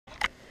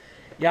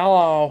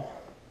Y'all,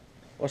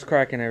 what's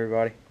cracking,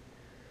 everybody?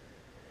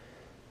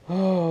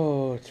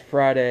 Oh, it's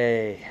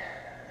Friday.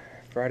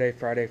 Friday,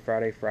 Friday,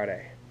 Friday,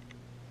 Friday.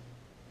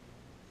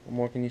 What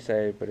more can you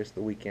say, but it's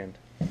the weekend.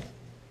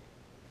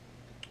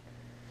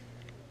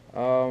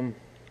 Um,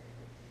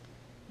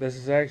 this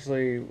is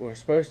actually, we're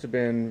supposed to have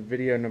been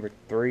video number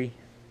 3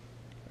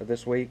 of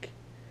this week,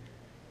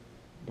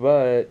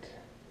 but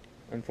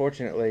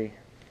unfortunately,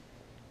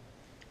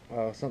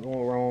 something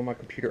went wrong with my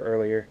computer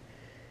earlier.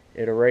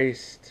 It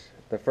erased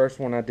the first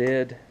one I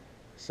did,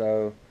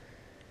 so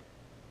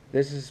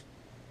this is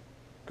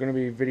going to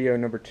be video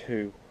number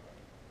 2.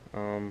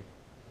 Um,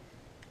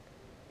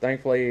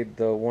 Thankfully,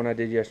 the one I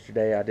did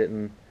yesterday, I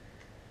didn't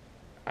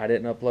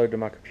upload to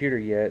my computer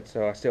yet,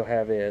 so I still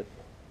have it.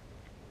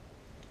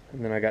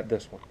 And then I got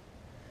this one.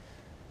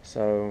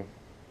 So,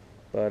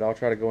 but I'll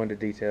try to go into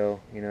detail,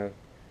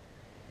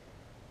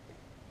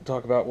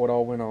 talk about what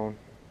all went on.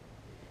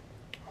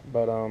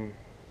 But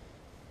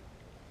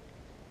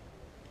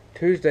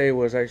Tuesday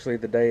was actually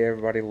the day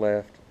everybody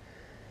left,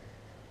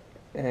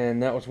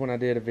 and that was when I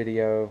did a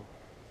video,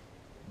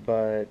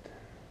 but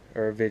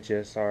or a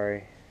vidya,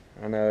 sorry.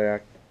 I know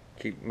I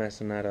keep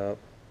messing that up,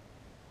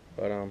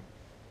 but I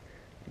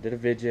did a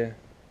vidya.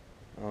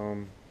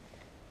 Um,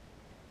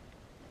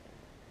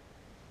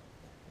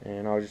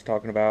 and I was just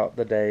talking about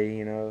the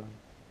day.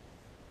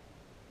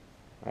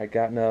 I'd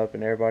gotten up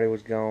and everybody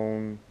was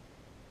gone.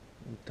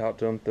 Talked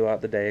to them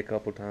throughout the day a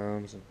couple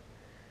times, and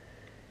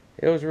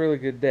it was a really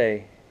good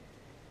day.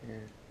 Yeah.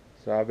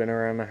 So I've been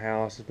around the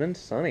house. It's been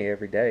sunny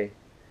every day.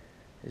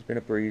 There's been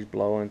a breeze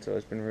blowing, so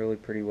it's been really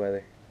pretty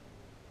weather.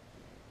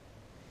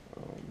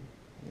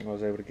 I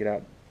was able to get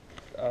out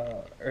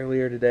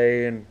earlier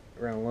today and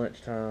around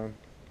lunchtime.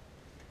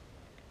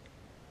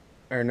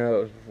 Or no,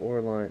 it was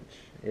before lunch.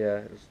 Yeah,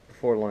 it was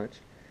before lunch.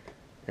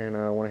 And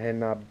I went ahead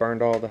and I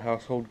burned all the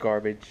household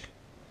garbage.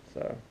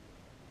 So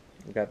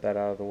I got that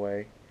out of the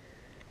way.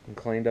 And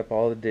cleaned up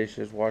all the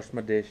dishes, washed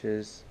my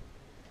dishes.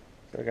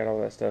 So I got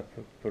all that stuff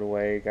put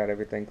away, got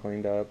everything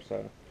cleaned up.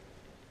 So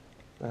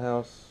the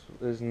house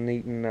is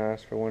neat and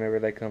nice for whenever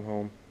they come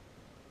home.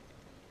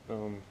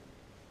 Um,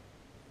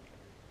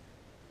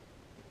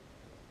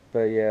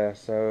 but yeah,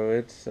 so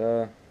it's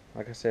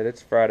like I said,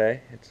 it's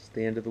Friday. It's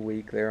the end of the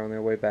week. They're on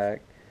their way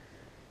back.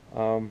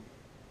 Um,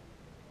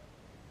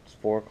 it's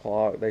 4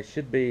 o'clock. They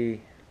should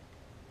be.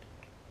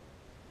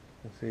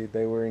 Let's see.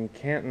 They were in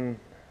Canton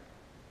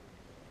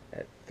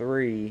at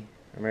 3,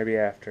 or maybe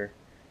after,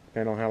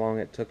 depending on how long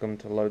it took them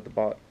to load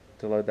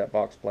that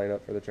box plate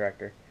up for the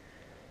tractor.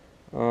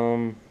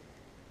 Um,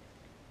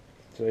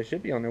 so they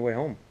should be on their way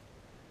home,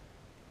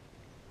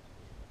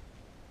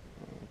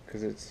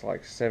 because it's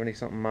like 70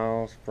 something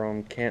miles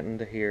from Canton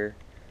to here,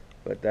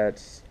 but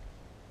that's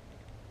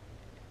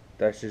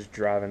just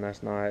driving.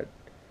 That's not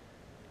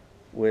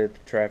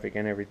with traffic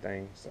and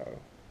everything.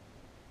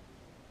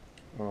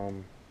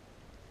 Um,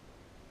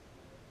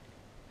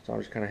 so I'm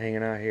just kind of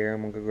hanging out here.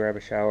 I'm gonna go grab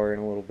a shower in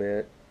a little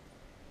bit,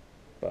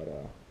 but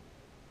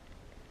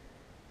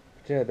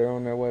yeah, they're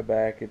on their way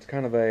back. It's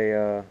kind of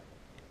a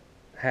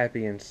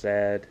happy and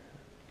sad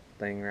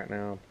thing right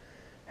now. I'm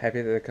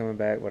happy that they're coming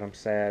back, but I'm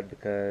sad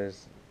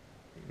because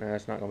now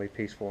it's not gonna be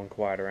peaceful and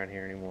quiet around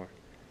here anymore.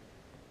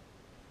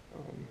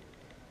 Um,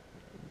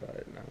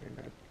 but I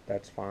mean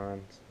that's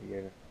fine.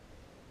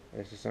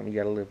 It's just something you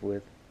gotta live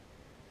with.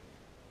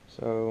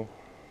 So,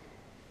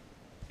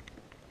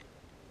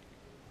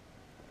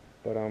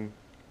 but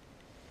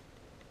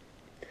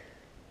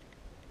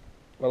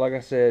well, like I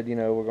said,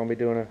 we're gonna be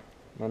doing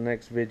my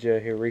next video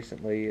here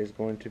recently is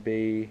going to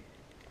be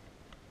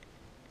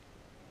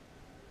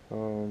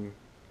um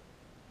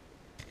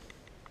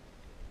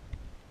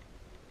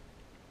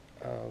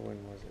when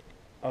was it?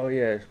 Oh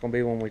yeah, it's gonna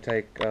be when we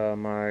take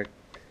my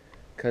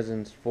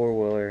cousin's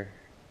 4-wheeler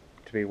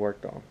to be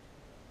worked on.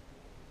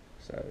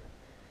 So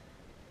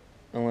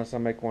unless I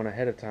make one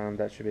ahead of time,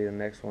 that should be the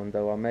next one.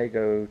 Though I may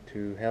go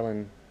to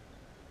Helen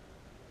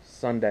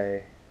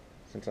Sunday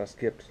since I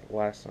skipped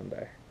last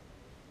Sunday.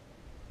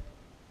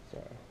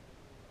 So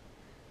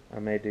I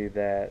may do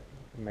that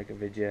and make a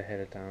video ahead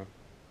of time.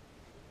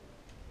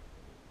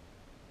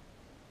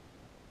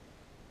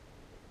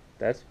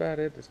 That's about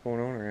it that's going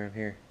on around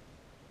here.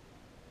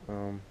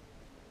 Um,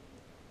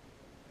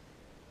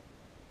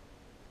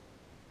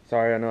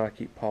 Sorry, I know I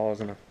keep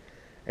pausing.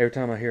 Every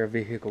time I hear a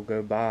vehicle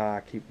go by,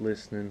 I keep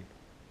listening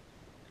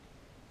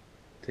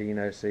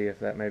to see if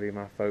that may be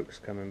my folks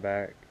coming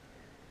back.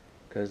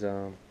 Cause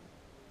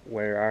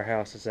where our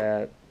house is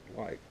at,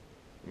 like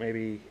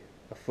maybe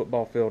a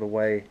football field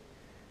away,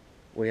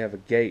 we have a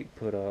gate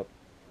put up.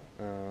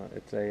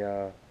 It's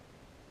a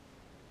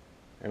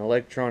an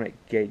electronic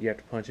gate. You have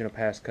to punch in a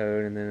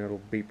passcode and then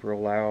it'll beep real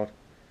loud.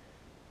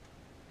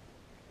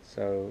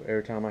 So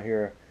every time I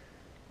hear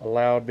a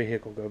loud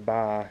vehicle go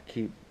by, I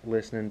keep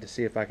listening to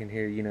see if I can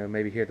hear,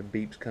 maybe hear the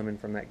beeps coming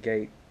from that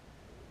gate.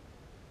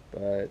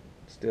 But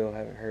still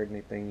haven't heard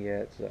anything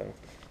yet.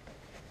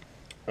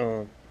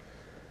 So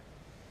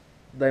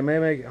they may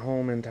make it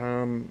home in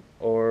time,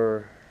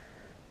 or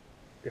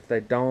if they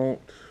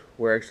don't,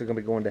 we're actually going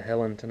to be going to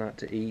Helen tonight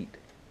to eat.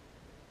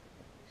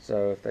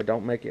 So if they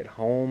don't make it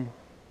home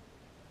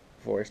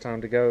before it's time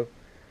to go,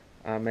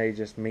 I may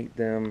just meet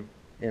them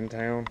in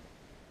town.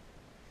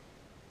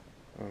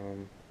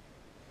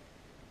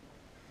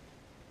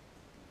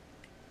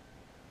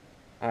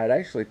 I had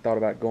actually thought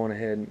about going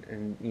ahead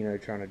and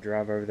trying to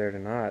drive over there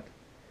tonight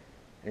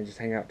and just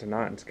hang out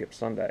tonight and skip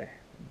Sunday.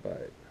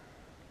 But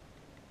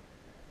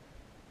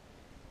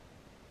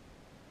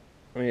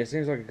I mean, it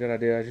seems like a good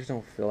idea. I just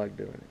don't feel like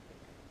doing it.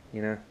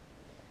 You know?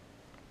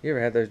 You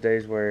ever had those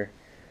days where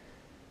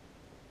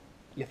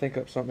you think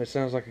up something that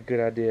sounds like a good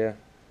idea,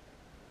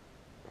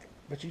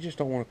 but you just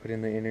don't want to put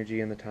in the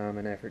energy and the time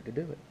and effort to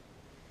do it?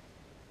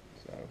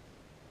 So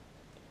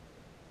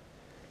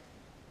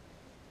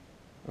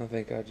I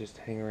think I'll just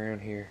hang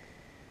around here,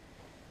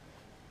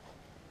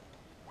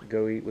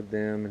 go eat with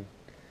them and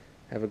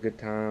have a good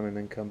time, and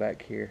then come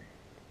back here.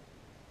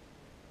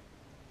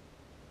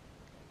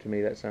 To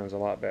me, that sounds a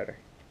lot better.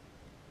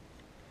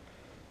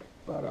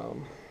 But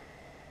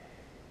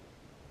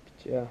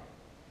yeah.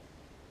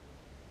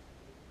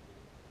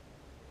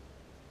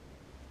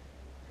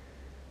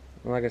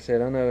 Like I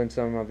said, I know in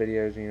some of my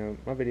videos,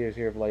 my videos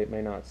here of late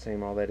may not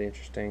seem all that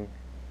interesting,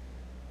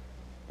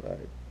 but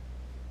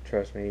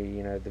trust me,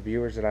 the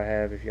viewers that I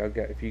have, if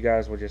you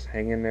guys will just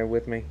hang in there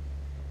with me,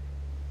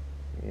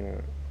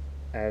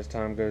 as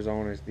time goes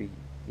on, as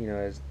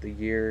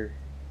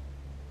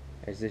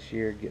this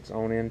year gets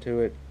on into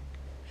it,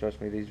 trust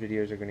me, these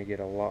videos are going to get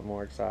a lot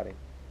more exciting.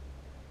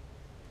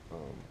 But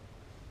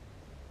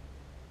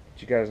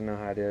you guys know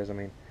how it is. I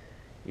mean,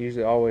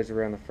 usually always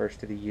around the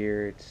first of the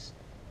year, it's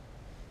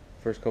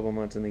first couple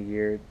months in the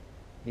year,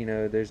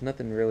 there's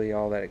nothing really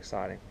all that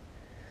exciting.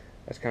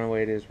 That's kind of the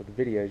way it is with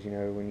the videos.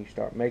 When you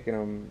start making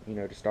them,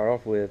 to start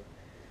off with,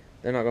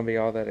 they're not going to be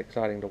all that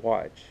exciting to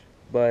watch.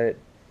 But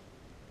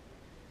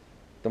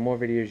the more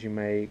videos you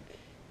make,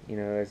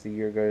 as the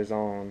year goes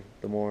on,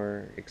 the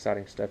more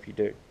exciting stuff you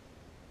do.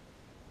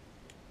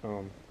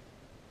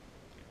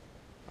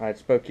 I had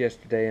spoke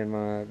yesterday in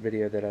my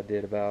video that I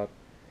did about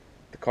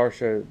the car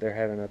show that they're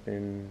having up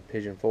in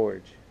Pigeon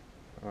Forge.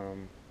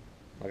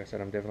 Like I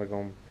said, I'm definitely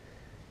going to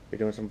be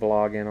doing some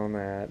vlogging on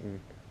that and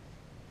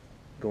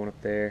going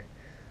up there.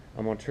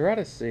 I'm going to try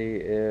to see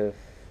if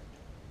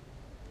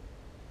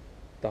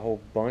the whole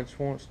bunch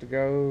wants to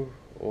go,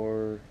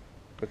 or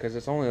because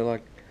it's only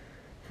like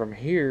from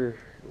here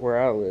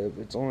where I live,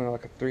 it's only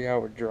like a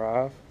 3-hour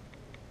drive,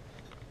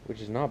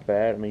 which is not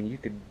bad. I mean, you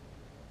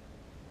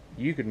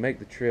could make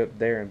the trip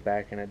there and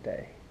back in a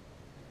day.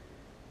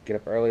 Get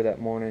up early that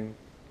morning,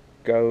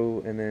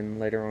 go, and then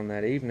later on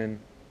that evening,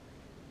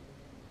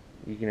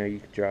 you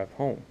could drive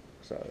home.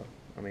 So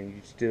I mean,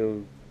 you'd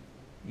still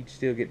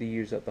get to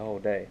use up the whole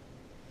day.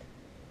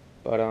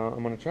 But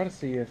I'm gonna try to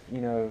see if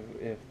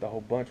if the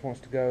whole bunch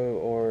wants to go,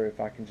 or if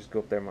I can just go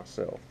up there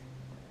myself.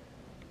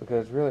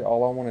 Because really,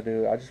 all I want to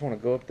do, I just want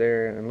to go up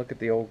there and look at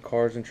the old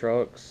cars and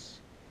trucks.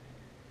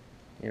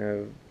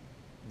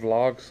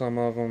 Vlog some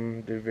of them,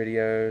 do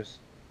videos,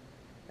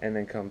 and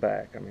then come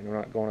back. I mean, I'm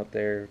not going up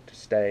there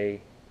to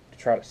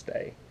try to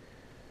stay.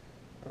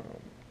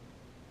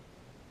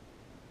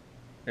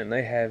 And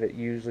they have it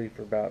usually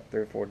for about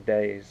 3 or 4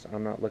 days.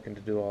 I'm not looking to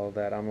do all of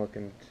that. I'm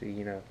looking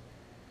to,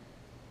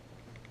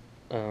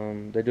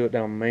 they do it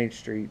down Main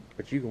Street,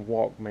 but you can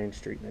walk Main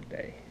Street in a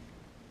day.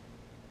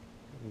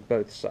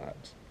 Both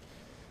sides.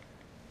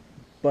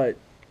 But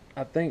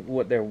I think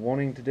what they're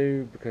wanting to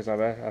do, because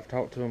I've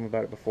talked to them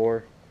about it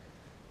before,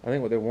 I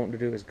think what they're wanting to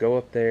do is go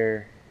up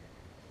there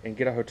and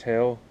get a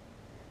hotel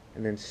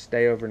and then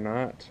stay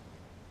overnight,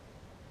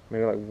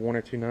 maybe like 1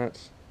 or 2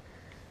 nights,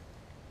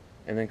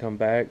 and then come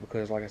back.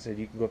 Because like I said,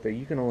 you can go up there,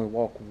 you can only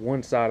walk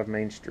one side of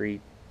Main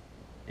Street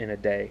in a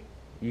day.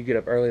 You get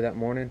up early that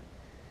morning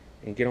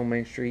and get on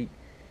Main Street,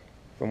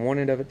 from one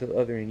end of it to the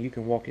other end, you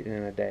can walk it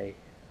in a day,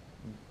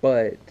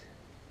 but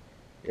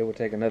it will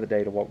take another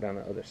day to walk down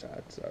the other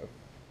side. So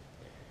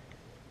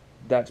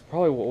that's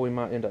probably what we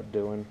might end up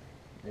doing,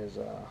 is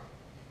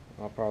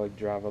I'll probably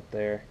drive up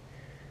there,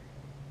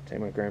 take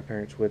my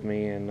grandparents with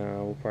me, and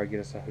we'll probably get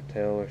us a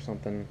hotel or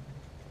something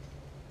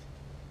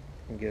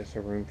and get us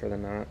a room for the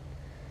night,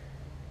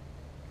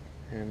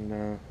 and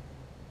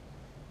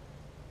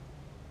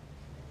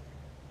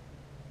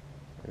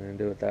then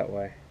do it that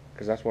way,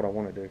 because that's what I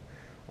want to do.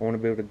 I want to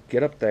be able to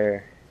get up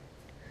there,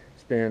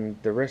 spend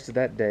the rest of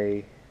that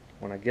day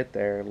when I get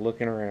there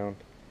looking around,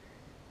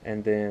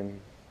 and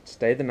then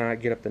stay the night,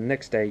 get up the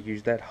next day,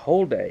 use that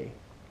whole day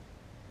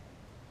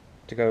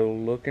to go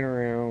looking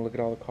around, look at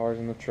all the cars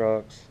and the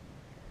trucks,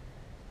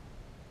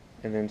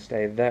 and then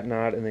stay that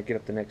night, and then get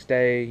up the next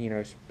day,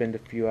 spend a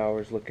few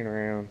hours looking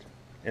around,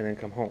 and then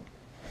come home.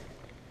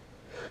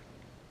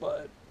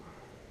 But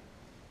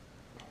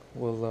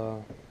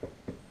we'll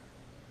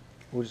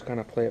just kind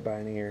of play it by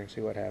an ear and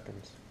see what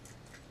happens.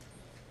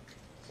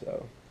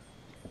 So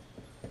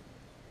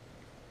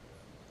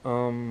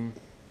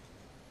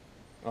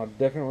I'll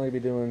definitely be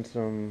doing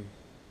some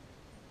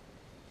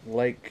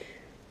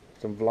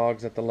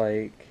vlogs at the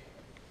lake.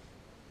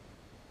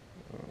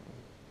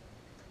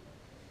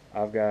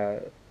 I've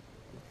got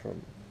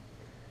from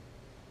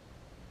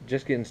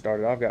just getting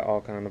started. I've got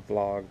all kind of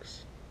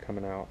vlogs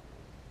coming out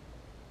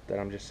that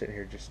I'm just sitting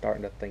here just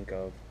starting to think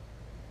of.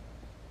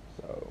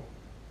 So,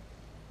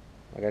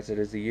 like I said,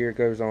 as the year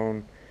goes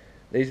on,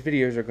 these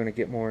videos are going to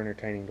get more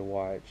entertaining to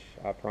watch.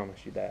 I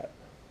promise you that.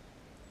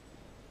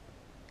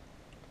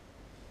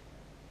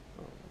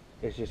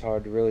 It's just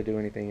hard to really do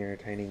anything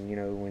entertaining,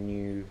 when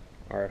you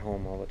are at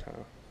home all the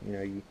time.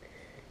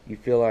 You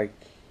feel like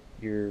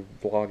you're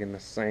vlogging the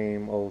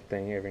same old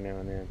thing every now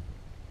and then.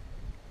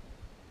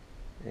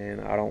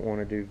 And I don't want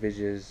to do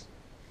vidges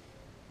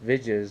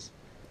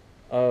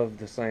of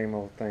the same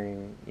old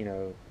thing,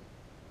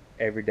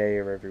 every day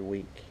or every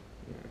week.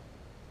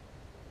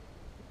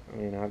 I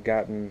mean,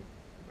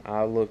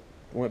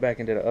 went back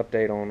and did an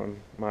update on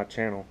my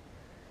channel,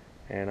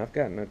 and I've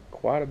gotten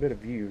quite a bit of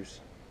views.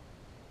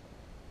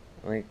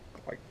 I think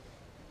like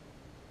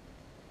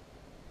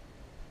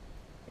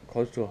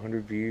close to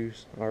 100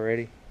 views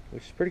already,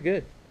 which is pretty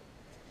good.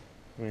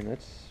 I mean,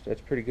 that's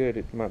pretty good.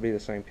 It might be the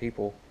same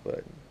people,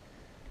 but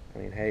I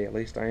mean, hey, at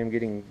least I am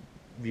getting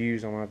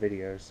views on my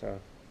videos. So,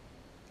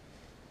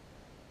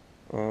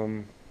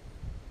 but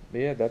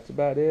yeah, that's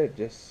about it.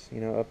 Just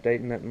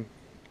updating that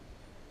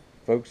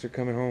folks are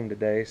coming home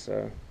today.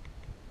 So,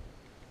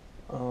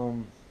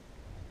 I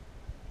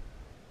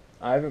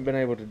haven't been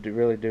able to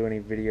really do any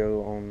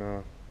video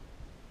on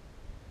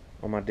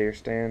my deer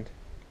stand.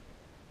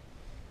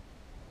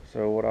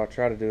 So what I'll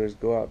try to do is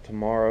go out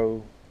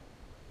tomorrow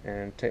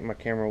and take my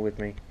camera with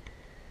me,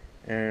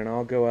 and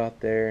I'll go out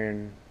there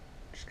and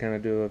just kind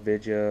of do a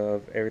video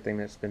of everything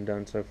that's been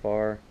done so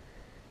far.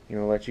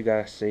 Let you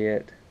guys see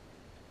it.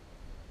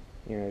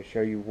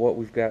 Show you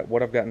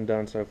what I've gotten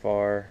done so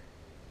far,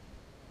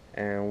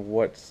 and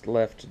what's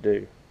left to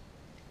do,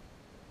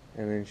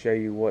 and then show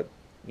you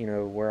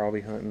where I'll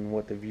be hunting,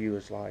 what the view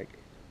is like.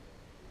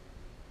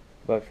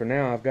 But for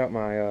now, I've got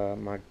my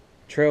my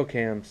trail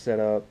cam set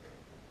up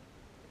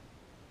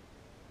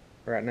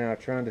right now,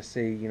 trying to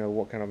see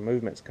what kind of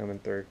movement's coming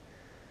through.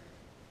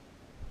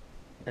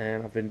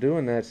 And I've been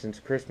doing that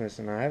since Christmas,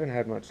 and I haven't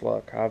had much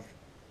luck. I've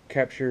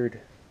captured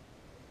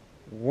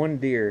one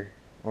deer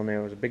on there.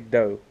 It was a big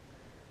doe,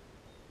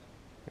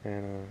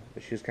 and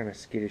but she was kind of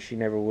skittish. She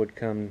never would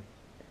come.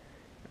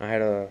 I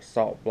had a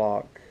salt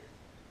block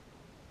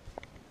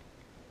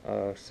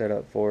set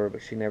up for her,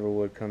 but she never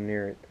would come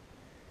near it.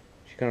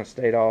 She kind of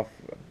stayed off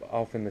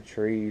in the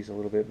trees a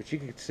little bit, but you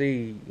could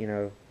see,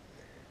 there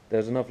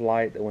was enough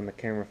light that when the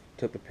camera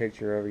took the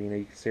picture of her,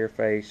 you could see her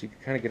face. You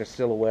could kind of get a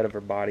silhouette of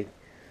her body,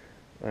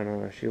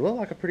 and she looked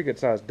like a pretty good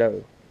sized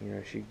doe.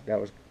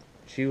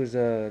 She was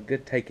a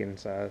good taken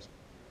size.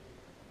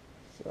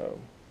 So,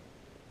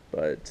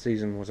 but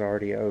season was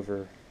already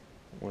over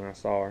when I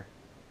saw her.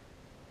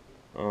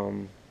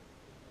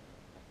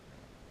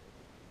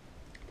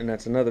 And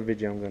that's another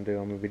video I'm going to do.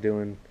 I'm going to be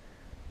doing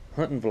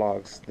hunting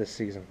vlogs this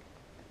season.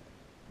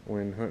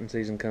 When hunting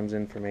season comes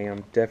in for me,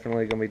 I'm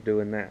definitely going to be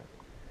doing that.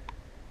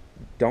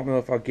 Don't know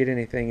if I'll get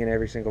anything in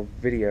every single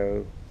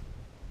video,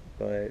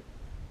 but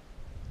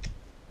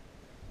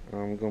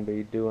I'm going to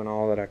be doing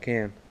all that I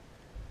can.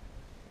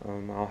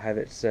 I'll have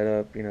it set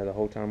up, the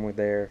whole time we're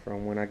there,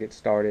 from when I get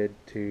started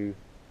to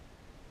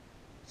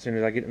as soon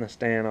as I get in the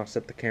stand. I'll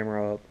set the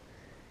camera up,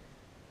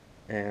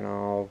 and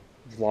I'll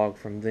vlog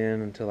from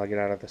then until I get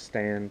out of the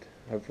stand.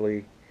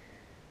 Hopefully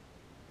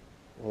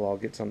we'll all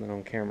get something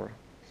on camera.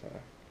 So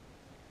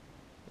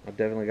I've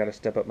definitely got to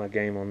step up my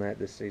game on that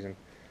this season.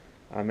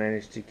 I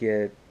managed to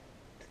get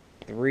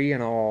 3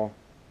 in all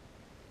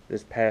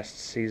this past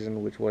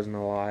season, which wasn't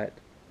a lot.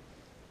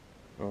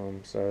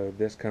 So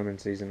this coming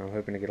season, I'm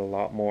hoping to get a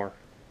lot more.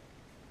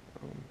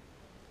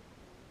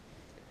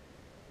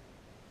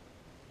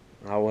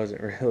 I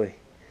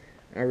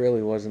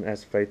really wasn't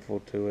as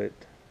faithful to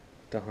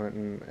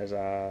hunting as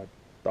I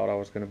thought I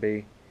was going to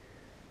be.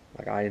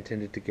 Like, I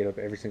intended to get up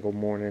every single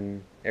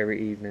morning,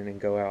 every evening, and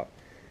go out.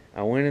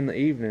 I went in the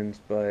evenings,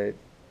 but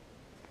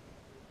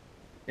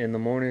in the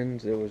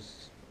mornings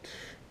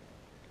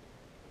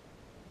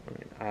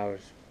I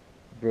was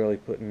really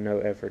putting no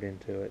effort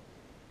into it.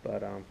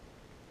 But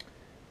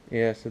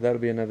yeah, so that'll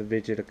be another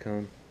video to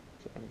come.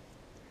 So,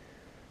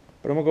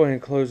 but I'm gonna go ahead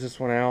and close this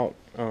one out.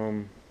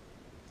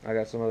 I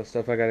got some other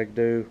stuff I gotta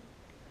do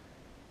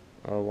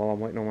while I'm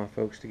waiting on my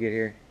folks to get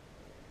here,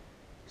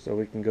 so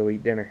we can go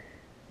eat dinner.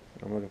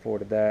 I'm looking forward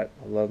to that.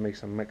 I love me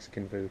some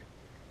Mexican food.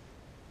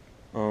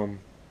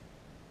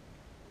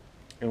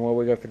 And where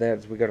we go for that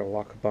is we go to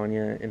La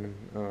Cabaña in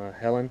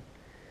Helen.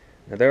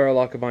 Now, there are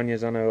La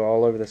Cabañas, I know,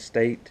 all over the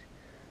state.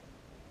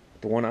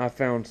 The one I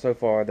found so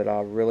far that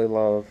I really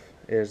love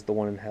is the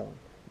one in Helen.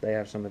 They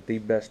have some of the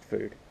best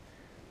food.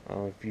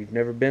 If you've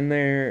never been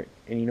there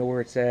and you know where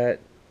it's at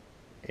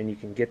and you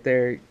can get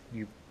there,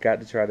 you've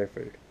got to try their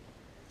food.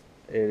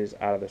 It is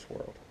out of this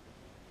world.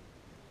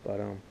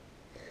 But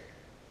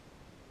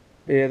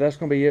yeah, that's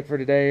gonna be it for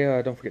today.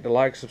 Don't forget to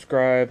like,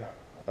 subscribe,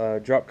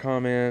 drop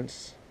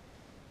comments,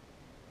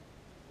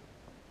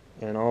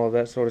 and all of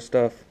that sort of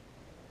stuff.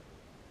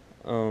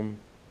 I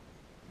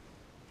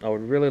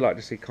would really like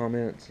to see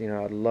comments.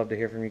 I'd love to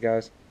hear from you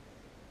guys.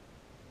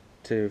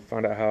 to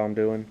find out how I'm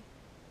doing.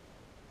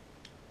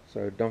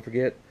 So don't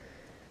forget,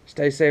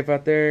 stay safe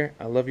out there.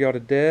 I love y'all to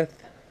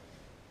death.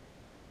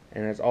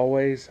 And as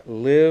always,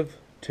 live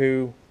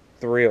to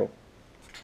thrill.